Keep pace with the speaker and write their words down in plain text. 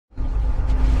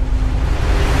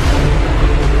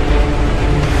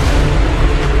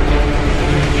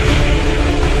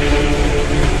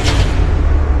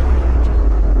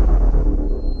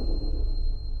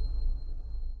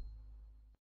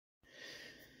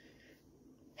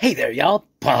Hey there, y'all.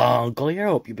 Uncle here.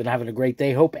 Hope you've been having a great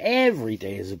day. Hope every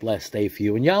day is a blessed day for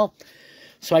you and y'all.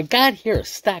 So I got here a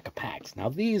stack of packs. Now,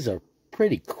 these are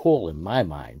pretty cool in my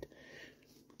mind.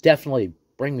 Definitely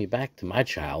bring me back to my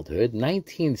childhood.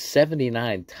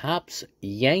 1979 Topps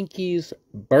Yankees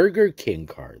Burger King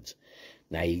cards.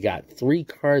 Now, you got 3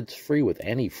 cards free with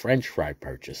any French fry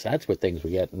purchase. That's what things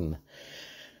were getting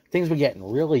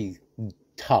really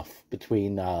tough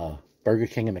between Burger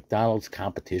King and McDonald's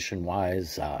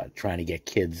competition-wise, trying to get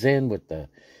kids in with the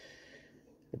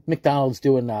McDonald's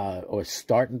doing or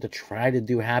starting to try to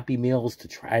do Happy Meals to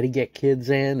try to get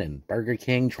kids in, and Burger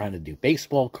King trying to do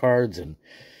baseball cards. And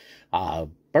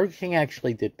Burger King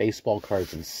actually did baseball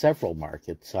cards in several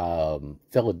markets.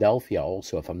 Philadelphia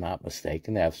also, if I'm not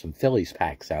mistaken. They have some Phillies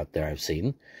packs out there I've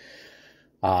seen.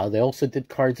 They also did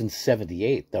cards in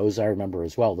 78. Those I remember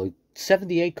as well. The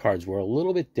 78 cards were a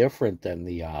little bit different than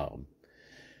the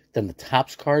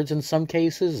Topps cards in some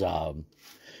cases.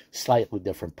 Slightly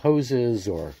different poses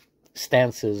or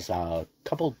stances. I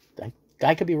could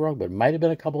be wrong, but it might have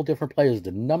been a couple different players.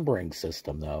 The numbering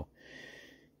system, though,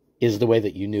 is the way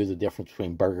that you knew the difference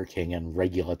between Burger King and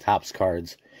regular Topps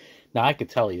cards. Now, I could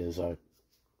tell you,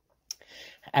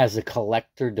 as a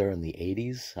collector during the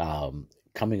 80s,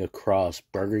 coming across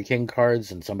Burger King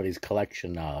cards in somebody's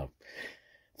collection,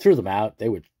 threw them out. They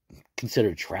were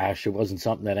considered trash. It wasn't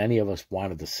something that any of us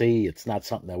wanted to see. It's not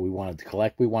something that we wanted to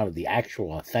collect. We wanted the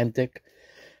actual authentic.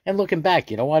 And looking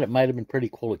back, you know what? It might have been pretty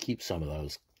cool to keep some of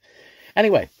those.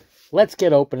 Anyway, let's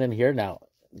get opening here. Now,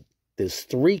 there's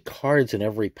 3 cards in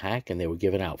every pack, and they were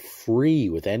given out free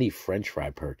with any French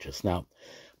fry purchase. Now,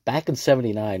 back in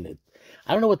 79,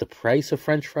 I don't know what the price of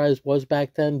French fries was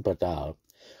back then, but I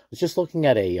was just looking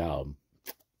at a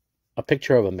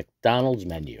picture of a McDonald's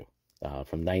menu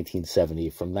from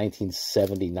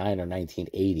 1979 or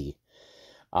 1980,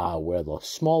 where the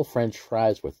small French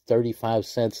fries were 35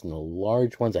 cents and the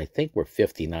large ones, I think, were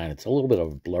 59. It's a little bit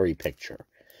of a blurry picture.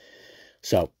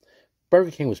 So, Burger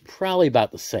King was probably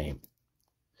about the same.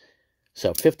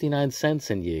 So, 59 cents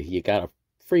and you got a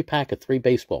free pack of 3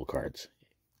 baseball cards.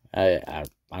 I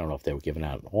don't know if they were given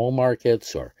out in all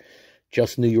markets or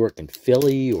just New York and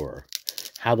Philly or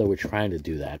how they were trying to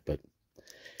do that. But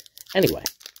anyway,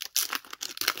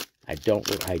 I do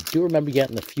remember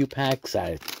getting a few packs.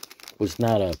 I was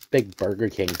not a big Burger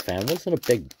King fan. Wasn't a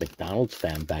big McDonald's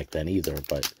fan back then either.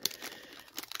 But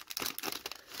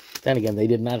then again, they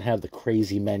did not have the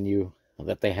crazy menu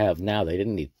that they have now. They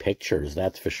didn't need pictures,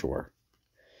 that's for sure.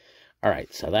 All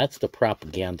right, so that's the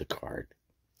propaganda card.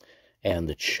 And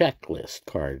the checklist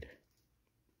card.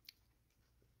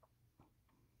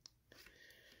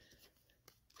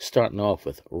 Starting off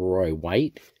with Roy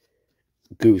White.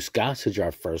 Goose Gossage,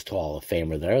 our first Hall of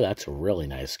Famer there. That's a really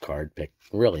nice card.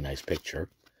 Really nice picture.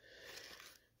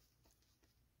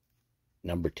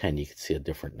 Number 10, you can see a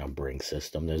different numbering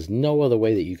system. There's no other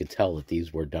way that you could tell that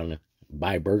these were done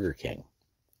by Burger King.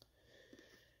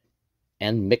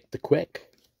 And Mick the Quick.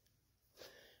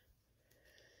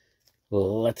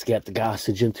 Let's get the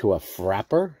Gossage into a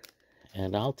frapper.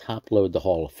 And I'll top load the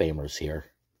Hall of Famers here.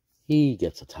 He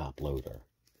gets a top loader.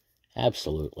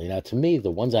 Absolutely. Now, to me,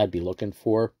 the ones I'd be looking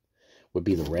for would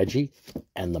be the Reggie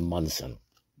and the Munson.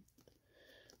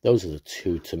 Those are the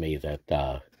 2, to me,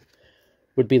 that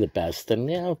would be the best.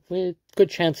 And, you know, good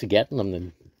chance of getting them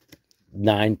in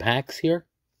 9 packs here.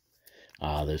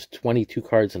 There's 22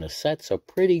 cards in a set, so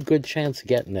pretty good chance of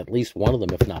getting at least one of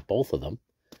them, if not both of them.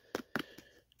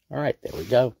 All right, there we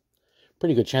go.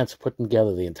 Pretty good chance of putting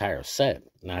together the entire set.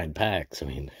 9 packs. I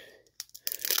mean,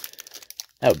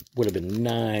 that would have been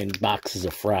 9 boxes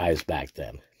of fries back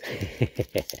then.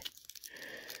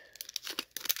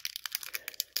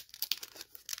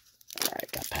 All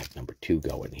right, got pack number 2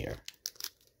 going here.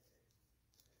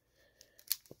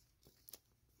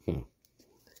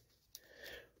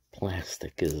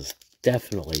 Plastic is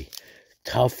definitely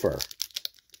tougher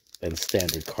than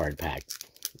standard card pack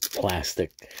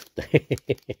plastic.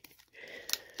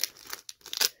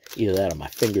 Either that or my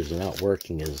fingers are not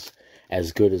working as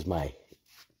good as my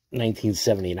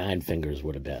 1979 fingers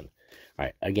would have been. All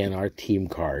right, again, our team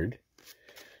card.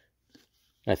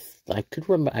 I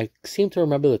seem to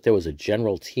remember that there was a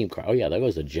general team card. Oh, yeah, there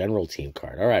was a general team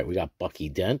card. All right, we got Bucky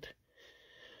Dent.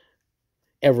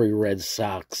 Every Red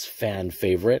Sox fan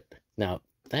favorite. Now,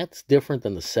 that's different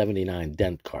than the 79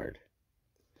 Dent card.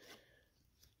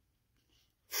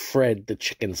 Fred the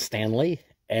Chicken Stanley.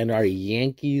 And our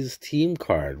Yankees team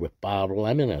card with Bob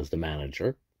Lemon as the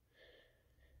manager.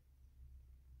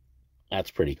 That's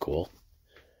pretty cool.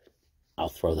 I'll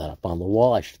throw that up on the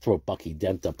wall. I should throw Bucky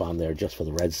Dent up on there just for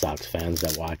the Red Sox fans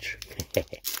that watch.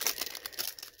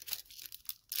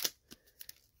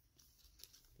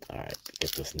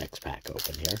 get this next pack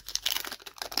open here.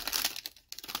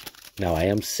 Now, I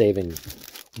am saving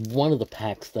one of the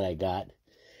packs that I got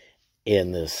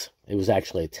in this. It was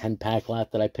actually a 10-pack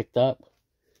lot that I picked up.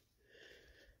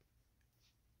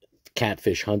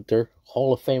 Catfish Hunter,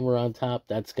 Hall of Famer on top.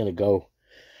 That's going to go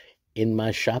in my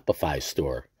Shopify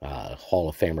store. Hall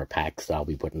of Famer packs that I'll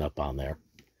be putting up on there.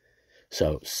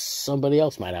 So somebody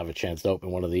else might have a chance to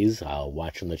open one of these. I'll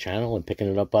watch on the channel and picking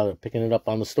it up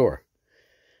on the store.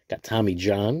 Got Tommy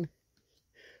John,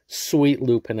 Sweet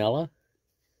Lou Piniella,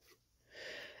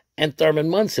 and Thurman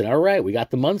Munson. All right, we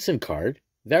got the Munson card.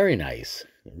 Very nice.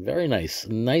 Very nice.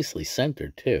 Nicely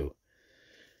centered, too.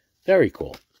 Very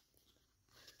cool.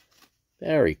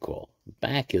 Very cool.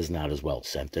 Back is not as well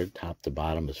centered. Top to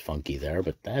bottom is funky there,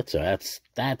 but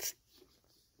that's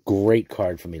great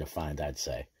card for me to find, I'd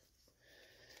say.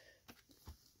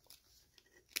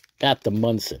 Got the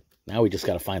Munson. Now we just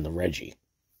got to find the Reggie.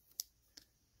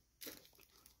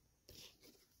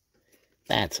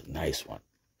 That's a nice one.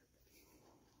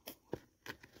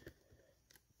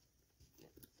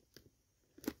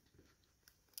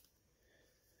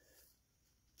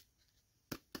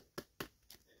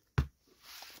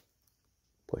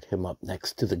 Put him up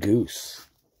next to the Goose.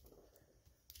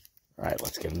 All right,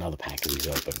 let's get another pack of these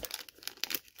opened.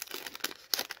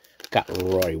 Got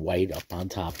Roy White up on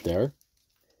top there.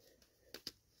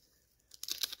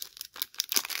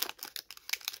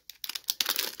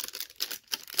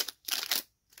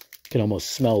 Can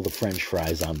almost smell the French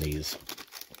fries on these.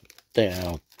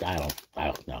 I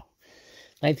don't know.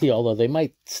 Although they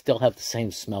might still have the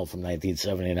same smell from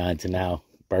 1979 to now.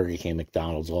 Burger King,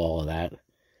 McDonald's, all of that.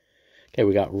 Okay,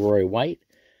 we got Roy White.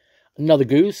 Another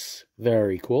Goose.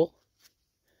 Very cool.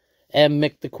 And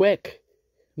Mick the Quick.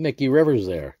 Mickey Rivers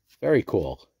there. Very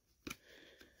cool.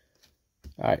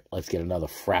 All right, let's get another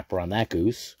frapper on that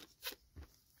Goose.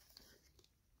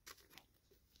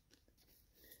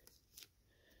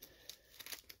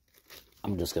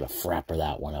 I'm just going to frapper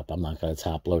that one up. I'm not going to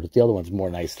top load it. The other one's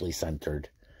more nicely centered.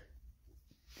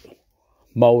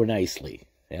 Mo nicely.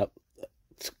 Yep.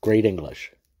 It's great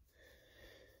English.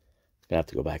 I have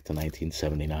to go back to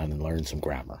 1979 and learn some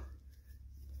grammar.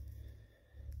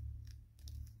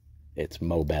 It's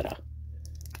Mo better.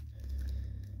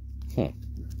 Okay.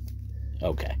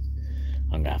 I'm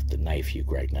going to have to knife you,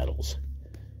 Greg Nettles.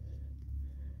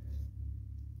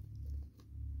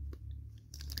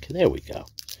 Okay, there we go.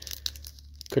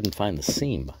 Couldn't find the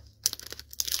seam.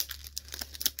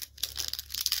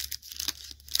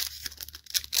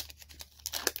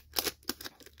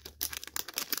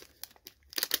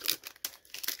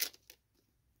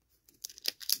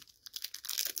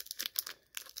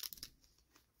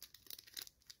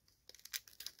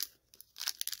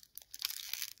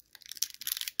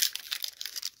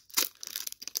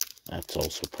 That's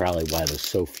also probably why there's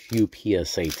so few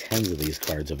PSA 10s of these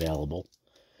cards available.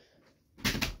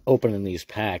 Opening these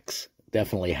packs,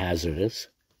 definitely hazardous.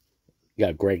 You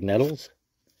got Greg Nettles,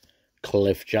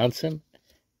 Cliff Johnson,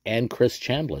 and Chris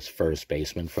Chambliss, first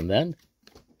baseman from then.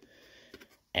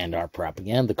 And our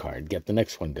propaganda card. Get the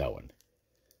next one going.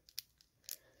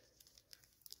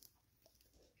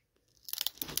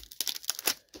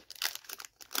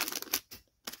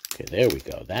 Okay, there we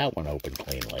go. That one opened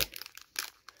cleanly.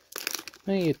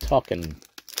 Now you're talking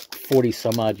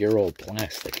 40-some-odd-year-old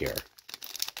plastic here.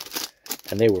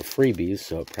 And they were freebies,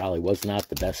 so it probably was not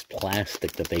the best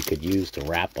plastic that they could use to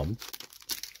wrap them.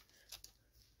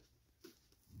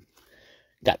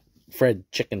 Got Fred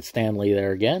Chicken Stanley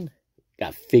there again.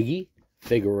 Got Figgy,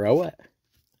 Figueroa,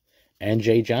 and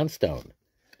Jay Johnstone.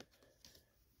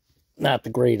 Not the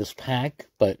greatest pack,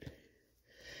 but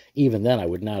even then I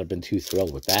would not have been too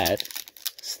thrilled with that.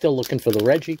 Still looking for the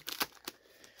Reggie.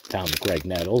 Found the Greg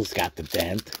Nettles, got the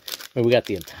dent. And we got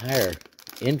the entire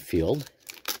infield.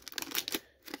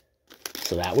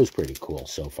 So that was pretty cool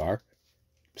so far.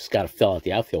 Just got to fill out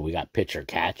the outfield. We got pitcher,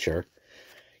 catcher.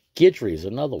 Guidry's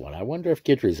another one. I wonder if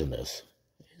Guidry's in this.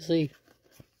 Is he?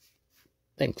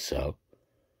 I think so.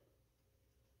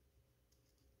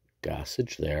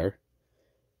 Gossage there.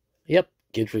 Yep,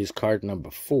 Guidry's card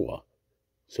number 4.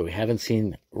 So we haven't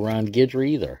seen Ron Guidry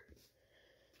either.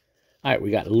 All right,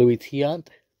 we got Louis Tiant,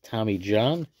 Tommy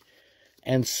John,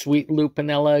 and Sweet Lou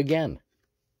Piniella again.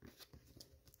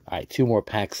 All right, 2 more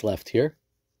packs left here.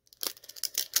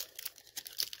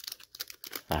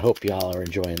 I hope y'all are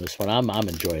enjoying this one. I'm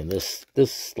enjoying this.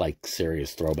 This, like,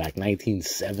 serious throwback.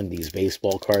 1970s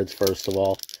baseball cards, first of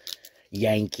all.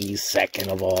 Yankees, second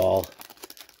of all.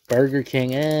 Burger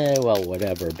King, well,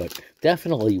 whatever. But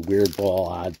definitely weird ball,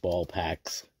 oddball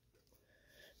packs.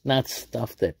 Not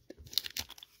stuff that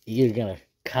you're going to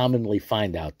commonly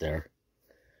find out there.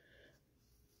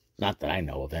 Not that I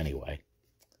know of, anyway.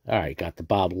 All right, got the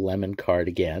Bob Lemon card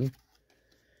again.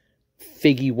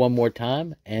 Figgy one more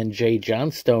time, and Jay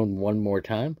Johnstone one more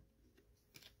time.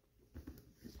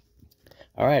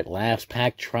 All right, last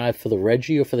pack try for the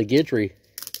Reggie or for the Guidry.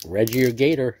 Reggie or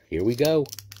Gator, here we go.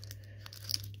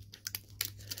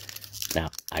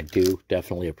 Now, I do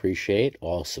definitely appreciate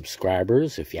all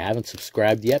subscribers. If you haven't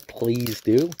subscribed yet, please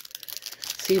do.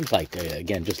 Seems like,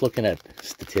 again, just looking at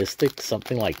statistics,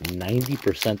 something like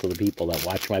 90% of the people that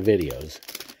watch my videos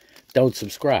don't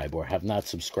subscribe or have not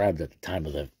subscribed at the time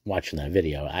of watching that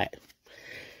video.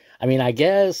 I mean, I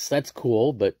guess that's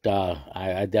cool, but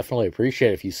I definitely appreciate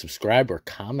it if you subscribe or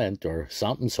comment or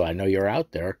something so I know you're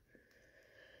out there.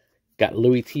 Got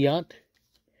Louis Tiant,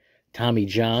 Tommy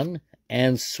John,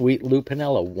 and Sweet Lou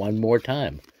Piniella one more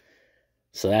time.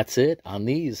 So that's it on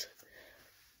these.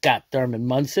 Got Thurman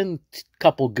Munson,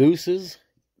 couple Gooses,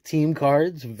 team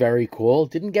cards, very cool.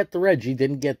 Didn't get the Reggie,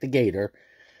 didn't get the Gator,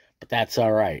 but that's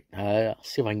all right. I'll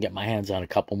see if I can get my hands on a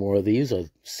couple more of these, or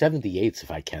 78s if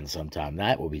I can sometime.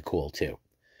 That would be cool too.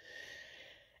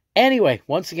 Anyway,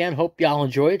 once again, hope y'all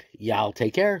enjoyed. Y'all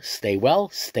take care, stay well,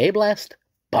 stay blessed.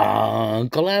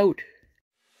 Bunkle out.